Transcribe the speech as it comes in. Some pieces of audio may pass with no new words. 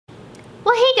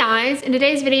Well, hey guys, in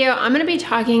today's video, I'm going to be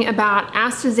talking about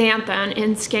astaxanthin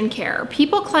in skincare.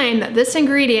 People claim that this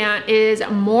ingredient is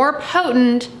more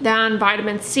potent than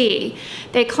vitamin C.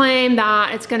 They claim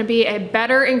that it's going to be a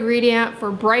better ingredient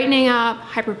for brightening up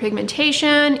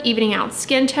hyperpigmentation, evening out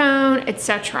skin tone,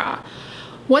 etc.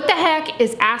 What the heck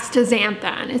is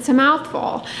astaxanthin? It's a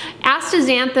mouthful.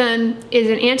 Astaxanthin is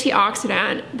an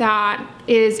antioxidant that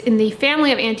is in the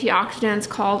family of antioxidants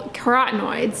called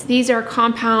carotenoids. These are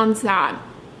compounds that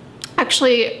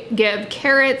actually give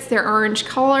carrots their orange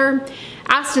color.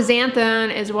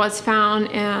 Astaxanthin is what's found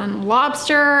in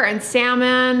lobster and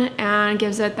salmon and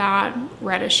gives it that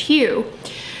reddish hue.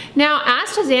 Now,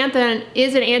 astaxanthin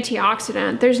is an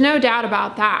antioxidant. There's no doubt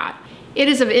about that. It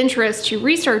is of interest to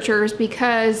researchers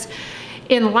because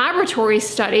in laboratory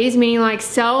studies, meaning like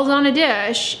cells on a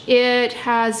dish, it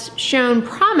has shown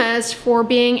promise for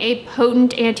being a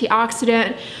potent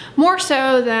antioxidant, more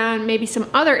so than maybe some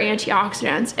other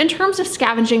antioxidants in terms of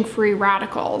scavenging free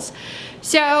radicals.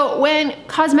 So when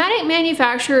cosmetic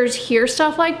manufacturers hear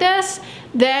stuff like this,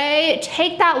 they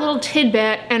take that little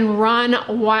tidbit and run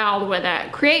wild with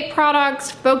it. Create products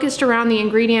focused around the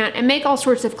ingredient and make all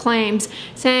sorts of claims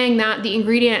saying that the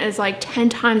ingredient is like 10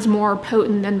 times more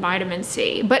potent than vitamin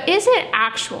C. But is it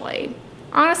actually?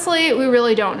 Honestly, we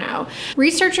really don't know.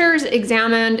 Researchers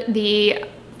examined the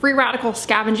free radical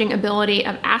scavenging ability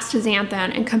of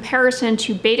astaxanthin in comparison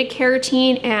to beta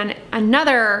carotene and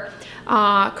another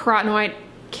carotenoid,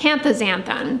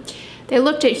 canthaxanthin. They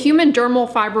looked at human dermal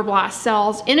fibroblast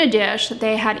cells in a dish that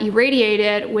they had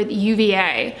irradiated with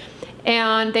UVA,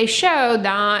 and they showed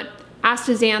that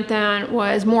astaxanthin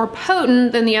was more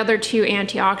potent than the other two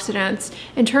antioxidants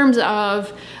in terms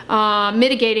of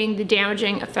mitigating the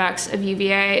damaging effects of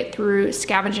UVA through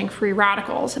scavenging free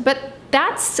radicals. But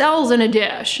that's cells in a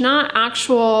dish, not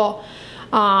actually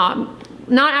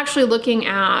looking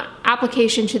at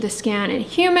application to the skin in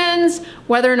humans,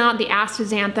 whether or not the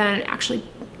astaxanthin actually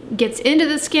gets into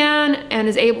the skin and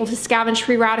is able to scavenge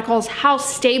free radicals. How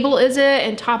stable is it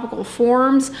in topical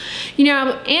forms? You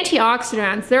know,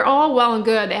 antioxidants, they're all well and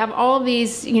good. They have all of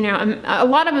these, you know, a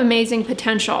lot of amazing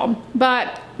potential,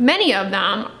 but many of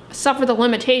them suffer the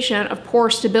limitation of poor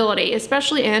stability,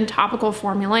 especially in topical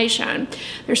formulation.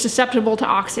 They're susceptible to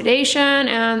oxidation,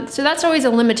 and so that's always a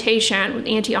limitation with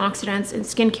antioxidants in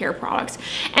skincare products.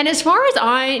 And as far as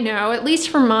I know, at least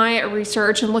from my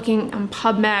research and looking on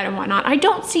PubMed and whatnot, I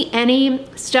don't see any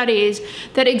studies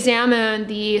that examine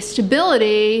the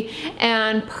stability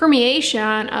and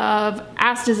permeation of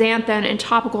astaxanthin in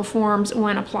topical forms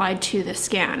when applied to the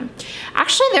skin.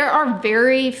 Actually, there are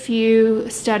very few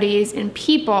studies in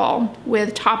people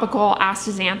with topical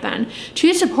astaxanthin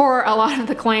to support a lot of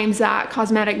the claims that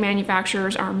cosmetic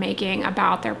manufacturers are making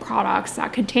about their products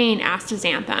that contain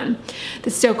astaxanthin, the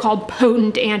so-called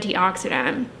potent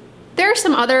antioxidant. There are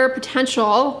some other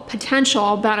potential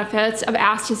benefits of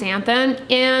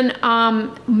astaxanthin in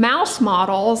mouse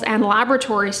models and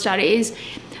laboratory studies.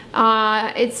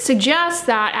 It suggests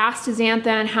that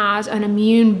astaxanthin has an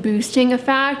immune boosting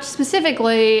effect.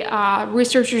 Specifically,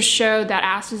 researchers showed that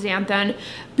astaxanthin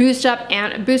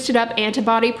boosted up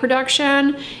antibody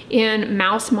production in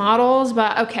mouse models.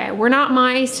 But okay, we're not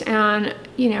mice, and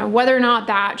you know, whether or not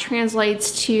that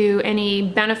translates to any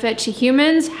benefit to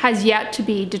humans has yet to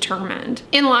be determined.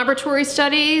 In laboratory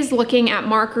studies looking at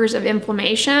markers of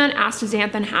inflammation,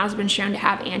 astaxanthin has been shown to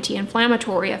have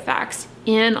anti-inflammatory effects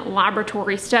in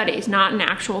laboratory studies, not in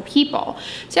actual people.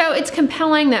 So it's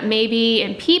compelling that maybe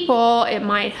in people it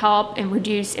might help and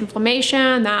reduce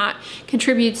inflammation that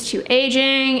contributes to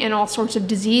aging and all sorts of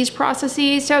disease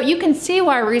processes. So you can see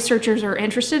why researchers are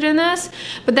interested in this,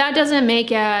 but that doesn't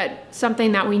make it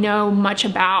something that we know much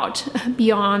about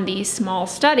beyond these small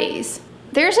studies.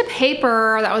 There's a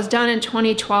paper that was done in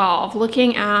 2012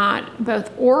 looking at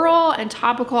both oral and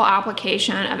topical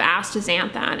application of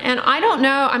astaxanthin. And I don't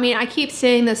know, I mean, I keep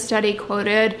seeing this study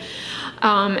quoted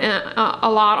a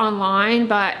lot online,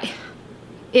 but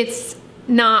it's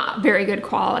not very good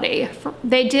quality.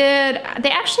 They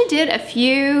actually did a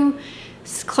few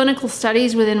clinical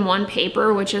studies within one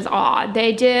paper, which is odd.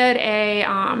 They did a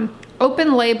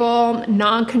open label,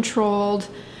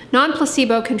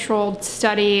 non-placebo controlled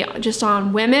study just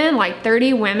on women, like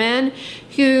 30 women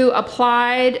who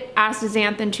applied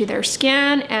astaxanthin to their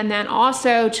skin and then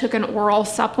also took an oral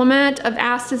supplement of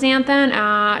astaxanthin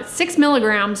at 6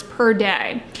 milligrams per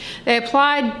day. They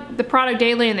applied the product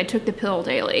daily and they took the pill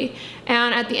daily.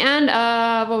 And at the end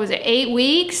of, 8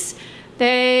 weeks,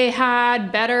 they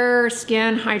had better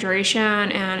skin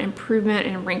hydration and improvement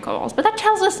in wrinkles. But that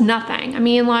tells us nothing. I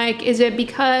mean, like, is it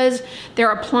because they're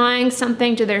applying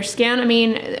something to their skin? I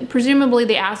mean, presumably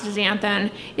the astaxanthin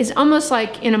is almost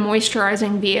like in a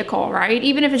moisturizing vehicle, right?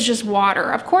 Even if it's just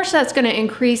water. Of course, that's going to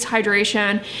increase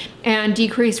hydration and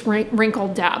decrease wrinkle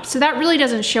depth. So that really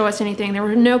doesn't show us anything. There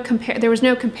was no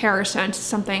comparison to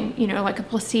something, you know, like a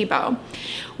placebo.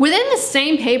 Within the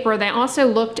same paper, they also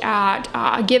looked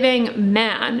at giving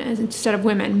men, instead of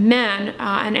women, men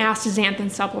an astaxanthin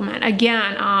supplement.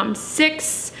 Again,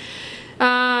 6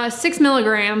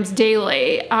 milligrams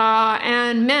daily,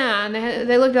 and men,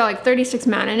 they looked at like 36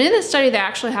 men, and in this study they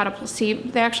actually had a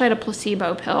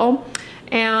placebo pill.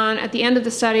 And at the end of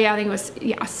the study, I think it was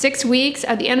 6 weeks.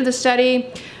 At the end of the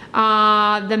study,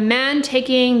 the men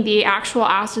taking the actual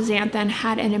astaxanthin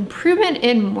had an improvement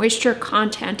in moisture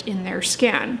content in their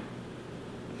skin.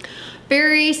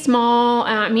 Very small.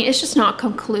 I mean, it's just not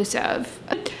conclusive.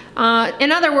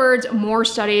 In other words, more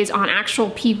studies on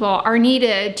actual people are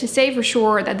needed to say for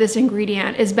sure that this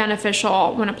ingredient is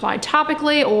beneficial when applied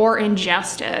topically or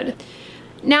ingested.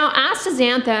 Now,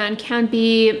 astaxanthin can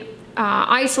be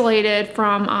isolated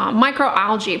from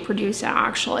microalgae produced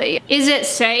actually. Is it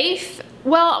safe?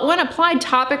 Well, when applied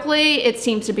topically, it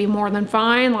seems to be more than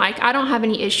fine. Like, I don't have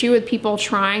any issue with people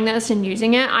trying this and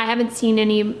using it. I haven't seen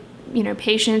any, you know,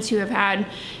 patients who have had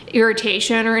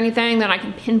irritation or anything that I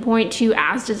can pinpoint to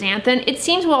astaxanthin. It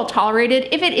seems well tolerated.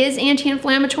 If it is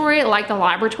anti-inflammatory, like the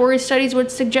laboratory studies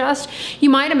would suggest, you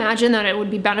might imagine that it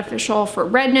would be beneficial for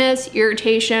redness,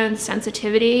 irritation,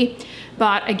 sensitivity.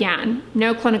 But again,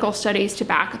 no clinical studies to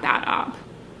back that up.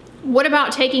 What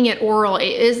about taking it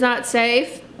orally? Is that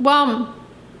safe? Well,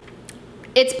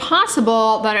 it's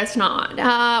possible that it's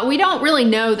not. We don't really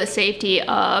know the safety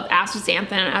of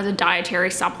astaxanthin as a dietary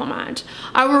supplement.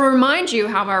 I will remind you,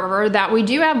 however, that we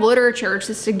do have literature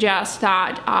to suggest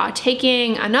that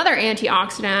taking another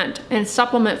antioxidant in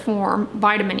supplement form,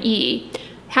 vitamin E,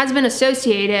 has been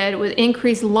associated with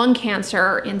increased lung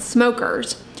cancer in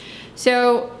smokers.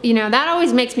 So, you know, that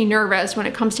always makes me nervous when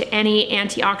it comes to any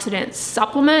antioxidant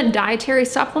supplement, dietary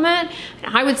supplement.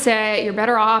 And I would say you're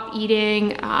better off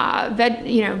eating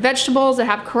vegetables that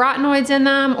have carotenoids in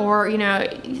them, or, you know,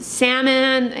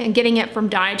 salmon, and getting it from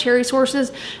dietary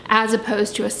sources as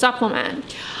opposed to a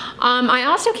supplement. I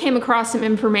also came across some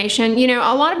information, you know,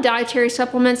 a lot of dietary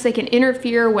supplements, they can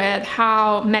interfere with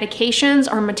how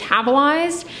medications are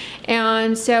metabolized.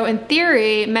 And so in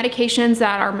theory, medications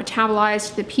that are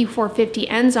metabolized to the P450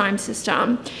 enzyme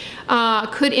system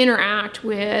could interact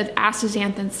with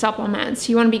astaxanthin supplements.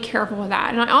 You want to be careful with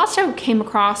that. And I also came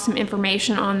across some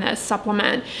information on this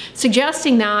supplement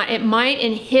suggesting that it might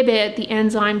inhibit the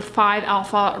enzyme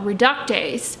 5-alpha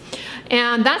reductase.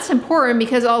 And that's important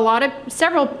because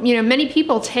many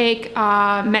people take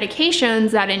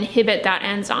medications that inhibit that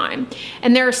enzyme.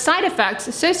 And there are side effects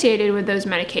associated with those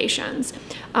medications.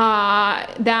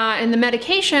 And the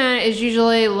medication is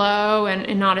usually low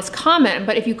and not as common,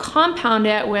 but if you compound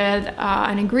it with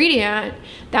an ingredient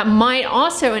that might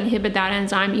also inhibit that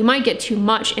enzyme, you might get too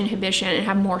much inhibition and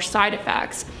have more side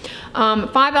effects.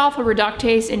 5-alpha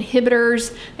reductase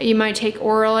inhibitors that you might take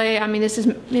orally, I mean, this is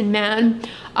in men,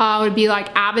 would be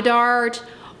like Avodart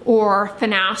or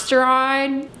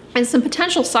finasteride. And some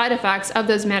potential side effects of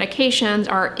those medications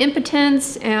are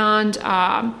impotence and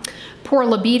poor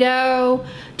libido,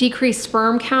 decreased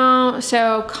sperm count.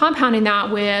 So compounding that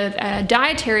with a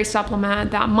dietary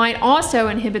supplement that might also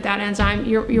inhibit that enzyme,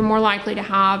 you're more likely to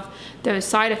have those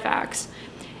side effects.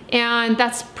 And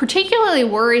that's particularly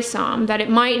worrisome that it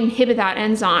might inhibit that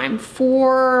enzyme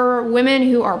for women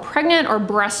who are pregnant or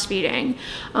breastfeeding.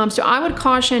 So I would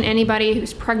caution anybody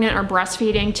who's pregnant or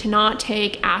breastfeeding to not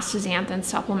take astaxanthin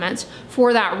supplements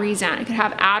for that reason. It could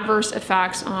have adverse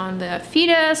effects on the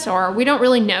fetus, or we don't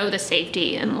really know the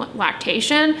safety in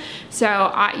lactation. So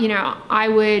I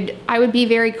would be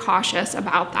very cautious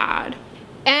about that.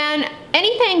 And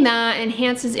anything that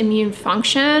enhances immune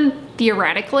function,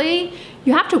 theoretically,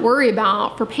 you have to worry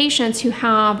about for patients who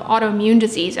have autoimmune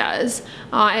diseases.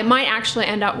 It might actually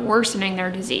end up worsening their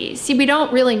disease. See, we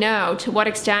don't really know to what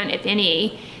extent, if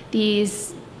any,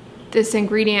 this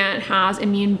ingredient has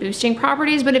immune boosting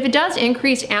properties, but if it does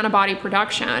increase antibody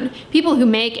production, people who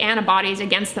make antibodies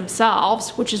against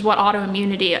themselves, which is what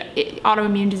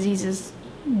autoimmune diseases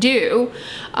do,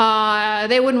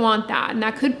 they wouldn't want that, and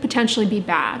that could potentially be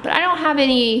bad. But I don't have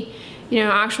any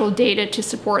actual data to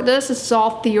support this. This is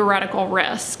all theoretical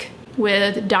risk.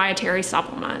 with dietary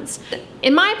supplements.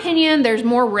 In my opinion, there's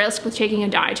more risk with taking a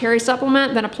dietary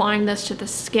supplement than applying this to the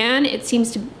skin. It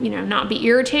seems to, not be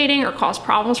irritating or cause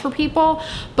problems for people,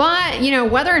 but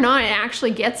whether or not it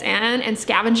actually gets in and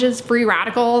scavenges free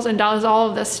radicals and does all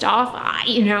of this stuff,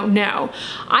 no.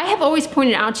 I have always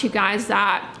pointed out to you guys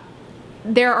that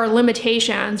there are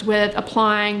limitations with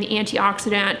applying the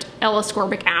antioxidant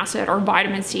L-ascorbic acid or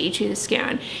vitamin C to the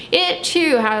skin. It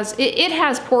too has, it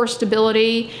has poor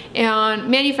stability, and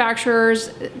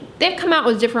manufacturers, they've come out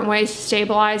with different ways to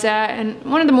stabilize it. And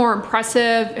one of the more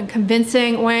impressive and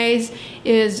convincing ways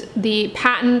is the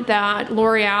patent that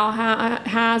L'Oreal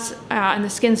has in the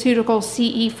SkinCeuticals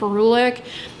CE ferulic.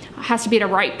 Has to be at a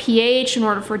right pH in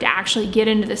order for it to actually get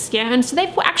into the skin. So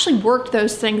they've actually worked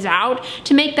those things out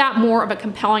to make that more of a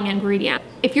compelling ingredient.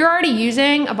 If you're already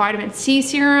using a vitamin C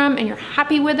serum and you're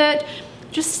happy with it,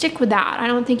 just stick with that. I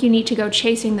don't think you need to go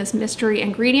chasing this mystery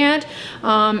ingredient.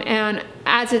 And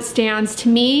as it stands, to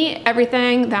me,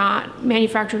 everything that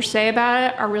manufacturers say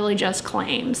about it are really just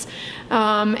claims.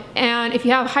 And if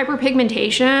you have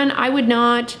hyperpigmentation, I would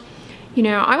not,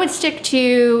 I would stick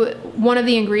to one of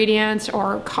the ingredients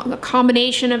or a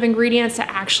combination of ingredients that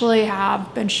actually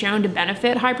have been shown to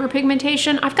benefit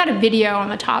hyperpigmentation. I've got a video on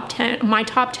the my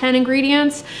top 10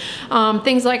 ingredients,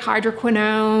 things like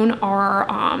hydroquinone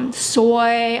or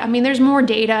soy. I mean, there's more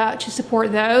data to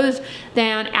support those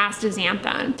than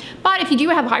astaxanthin. But if you do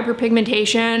have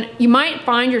hyperpigmentation, you might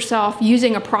find yourself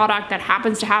using a product that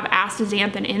happens to have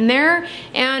astaxanthin in there.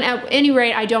 And at any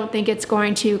rate, I don't think it's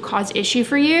going to cause issue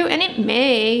for you. And it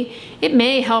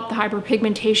may help the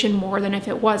hyperpigmentation more than if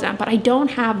it wasn't, but I don't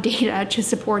have data to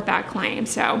support that claim.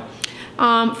 So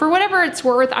for whatever it's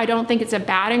worth, I don't think it's a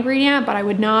bad ingredient, but I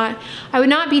would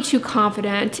not be too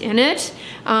confident in it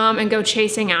and go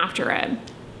chasing after it.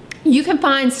 You can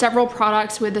find several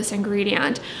products with this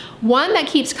ingredient. One that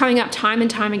keeps coming up time and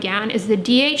time again is the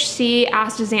DHC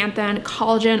Astaxanthin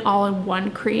Collagen All-in-One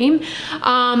Cream.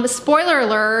 Spoiler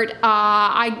alert,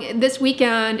 this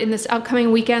weekend, in this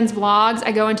upcoming weekend's vlogs,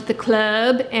 I go into the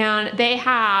club and they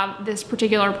have this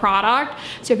particular product.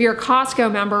 So if you're a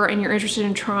Costco member and you're interested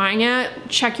in trying it,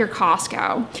 check your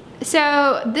Costco.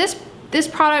 So this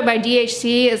product by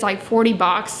DHC is like 40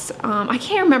 bucks. I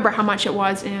can't remember how much it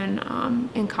was in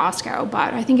Costco,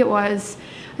 but I think it was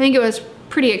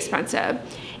pretty expensive.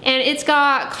 And it's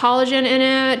got collagen in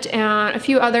it and a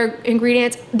few other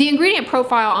ingredients. The ingredient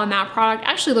profile on that product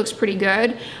actually looks pretty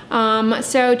good.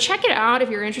 So check it out if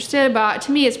you're interested, but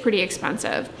to me it's pretty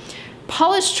expensive.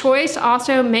 Paula's Choice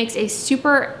also makes a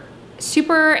super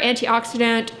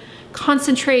antioxidant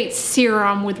concentrate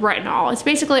serum with retinol. It's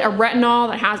basically a retinol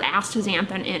that has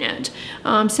astaxanthin in it.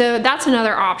 So that's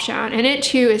another option, and it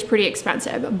too is pretty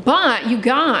expensive. But you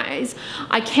guys,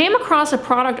 I came across a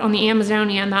product on the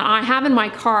Amazonian that I have in my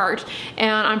cart,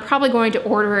 and I'm probably going to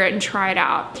order it and try it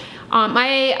out.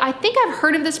 I think I've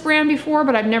heard of this brand before,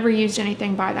 but I've never used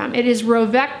anything by them. It is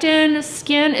Rovectin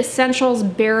Skin Essentials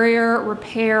Barrier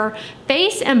Repair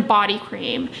Face and Body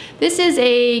Cream. This is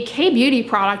a K-Beauty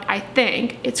product, I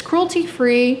think. It's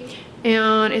cruelty-free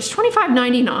and it's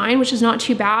 $25.99, which is not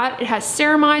too bad. It has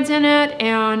ceramides in it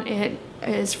and it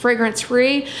is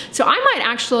fragrance-free. So I might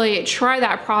actually try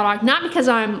that product, not because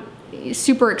I'm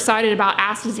super excited about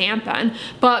astaxanthin,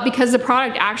 but because the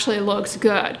product actually looks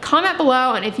good. Comment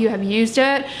below and if you have used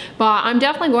it, but I'm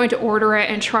definitely going to order it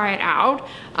and try it out.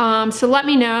 So let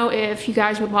me know if you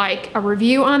guys would like a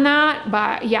review on that.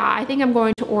 But yeah, I think I'm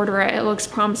going to order it. It looks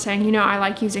promising. I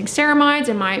like using ceramides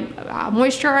in my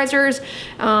moisturizers.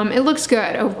 It looks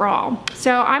good overall.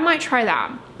 So I might try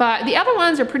that. But the other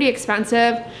ones are pretty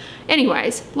expensive.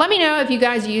 Anyways, let me know if you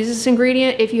guys use this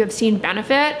ingredient, if you have seen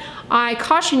benefit. I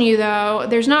caution you though,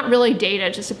 there's not really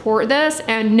data to support this,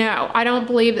 and no, I don't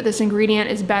believe that this ingredient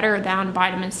is better than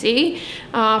vitamin C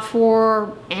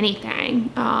for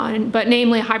anything, but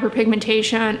namely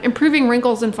hyperpigmentation, improving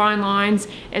wrinkles and fine lines,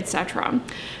 etc.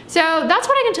 So that's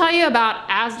what I can tell you about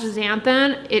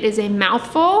astaxanthin. It is a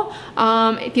mouthful.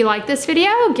 If you like this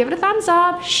video, give it a thumbs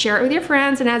up, share it with your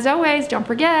friends, and as always, don't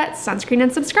forget, sunscreen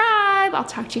and subscribe. I'll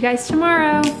talk to you guys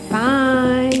tomorrow.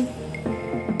 Bye.